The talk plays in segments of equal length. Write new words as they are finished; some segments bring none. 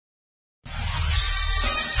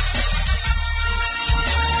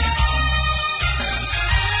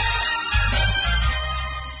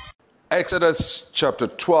Exodus chapter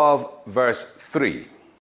 12, verse 3.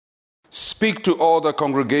 Speak to all the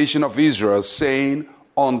congregation of Israel, saying,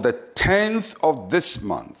 on the 10th of this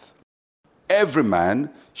month, every man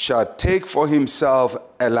shall take for himself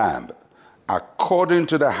a lamb, according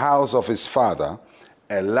to the house of his father,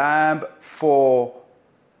 a lamb for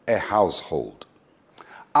a household.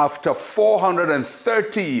 After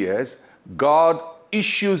 430 years, God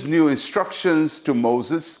issues new instructions to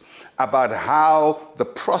Moses about how the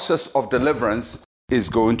process of deliverance is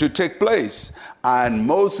going to take place. And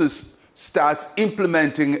Moses starts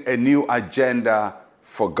implementing a new agenda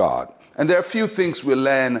for God. And there are a few things we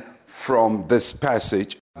learn from this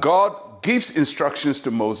passage. God gives instructions to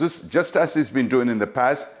Moses, just as he's been doing in the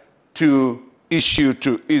past, to issue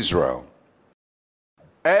to Israel.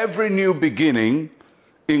 Every new beginning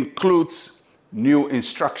includes new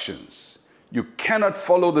instructions. You cannot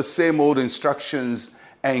follow the same old instructions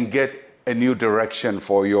and get a new direction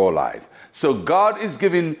for your life. So God is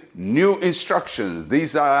giving new instructions.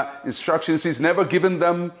 These are instructions he's never given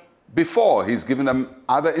them before. He's given them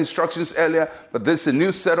other instructions earlier, but this is a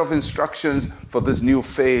new set of instructions for this new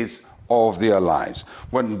phase of their lives.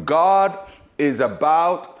 When God is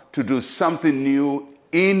about to do something new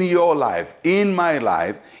in your life, in my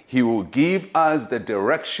life, he will give us the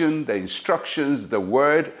direction, the instructions, the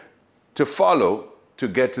word to follow to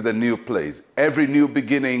get to the new place. Every new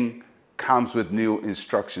beginning comes with new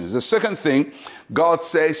instructions. The second thing, God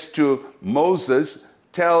says to Moses,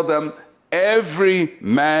 tell them, every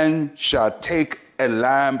man shall take a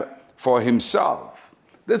lamb for himself.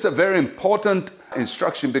 This is a very important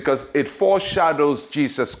instruction because it foreshadows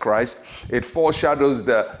Jesus Christ. It foreshadows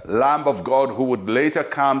the Lamb of God who would later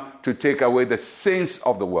come to take away the sins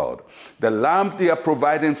of the world. The lamb they are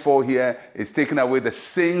providing for here is taking away the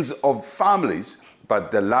sins of families, but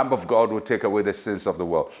the Lamb of God will take away the sins of the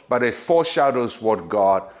world. But it foreshadows what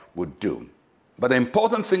God would do. But the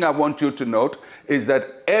important thing I want you to note is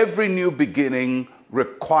that every new beginning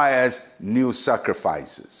requires new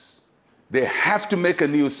sacrifices. They have to make a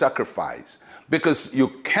new sacrifice because you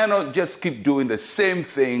cannot just keep doing the same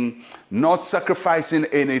thing, not sacrificing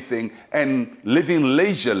anything, and living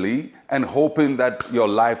leisurely and hoping that your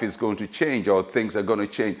life is going to change or things are going to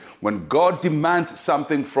change. When God demands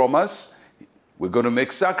something from us, we're going to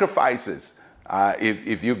make sacrifices.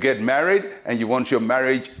 If you get married and you want your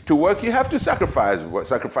marriage to work, you have to sacrifice.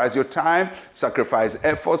 Sacrifice your time, sacrifice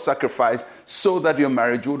effort, sacrifice so that your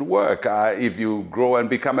marriage would work. If you grow and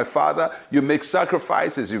become a father, you make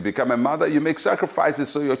sacrifices. You become a mother, you make sacrifices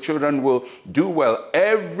so your children will do well.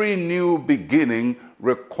 Every new beginning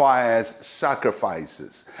requires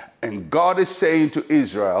sacrifices. And God is saying to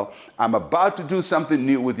Israel, I'm about to do something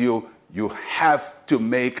new with you. You have to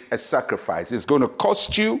make a sacrifice. It's going to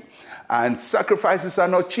cost you. And sacrifices are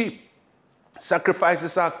not cheap.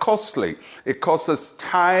 Sacrifices are costly. It costs us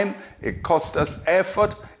time. It costs us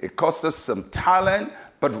effort. It costs us some talent.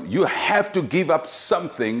 But you have to give up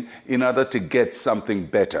something in order to get something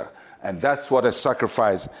better. And that's what a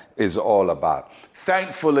sacrifice is all about.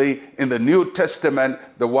 Thankfully, in the New Testament,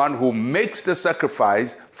 the one who makes the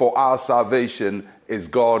sacrifice for our salvation is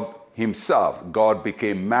God himself. God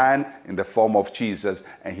became man in the form of Jesus,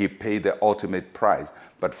 and he paid the ultimate price.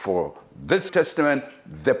 But for this testament,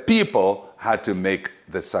 the people had to make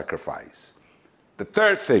the sacrifice. The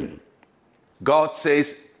third thing, God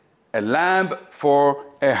says, a lamb for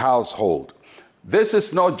a household. This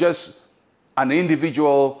is not just an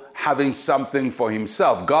individual having something for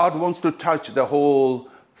himself. God wants to touch the whole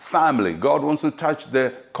family. God wants to touch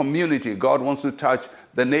the community. God wants to touch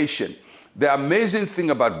the nation. The amazing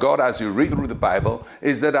thing about God as you read through the Bible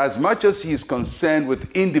is that as much as he's concerned with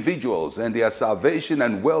individuals and their salvation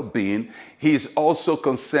and well-being, he's also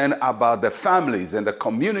concerned about the families and the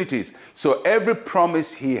communities. So every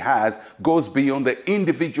promise he has goes beyond the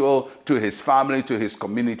individual to his family, to his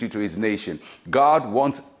community, to his nation. God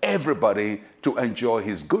wants everybody to enjoy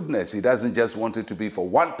his goodness. He doesn't just want it to be for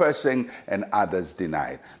one person and others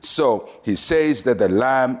denied. So he says that the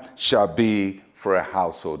lamb shall be for a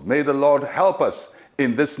household. May the Lord help us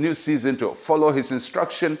in this new season to follow his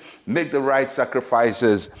instruction, make the right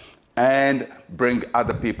sacrifices, and bring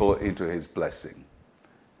other people into his blessing.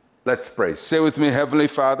 Let's pray. Say with me, Heavenly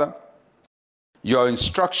Father, your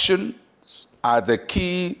instructions are the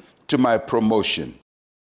key to my promotion.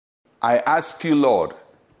 I ask you, Lord,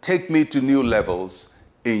 take me to new levels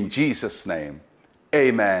in Jesus' name.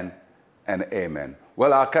 Amen and amen.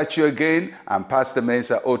 Well, I'll catch you again. I'm Pastor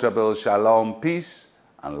Mensa, Otabil. Shalom, peace,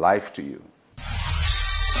 and life to you.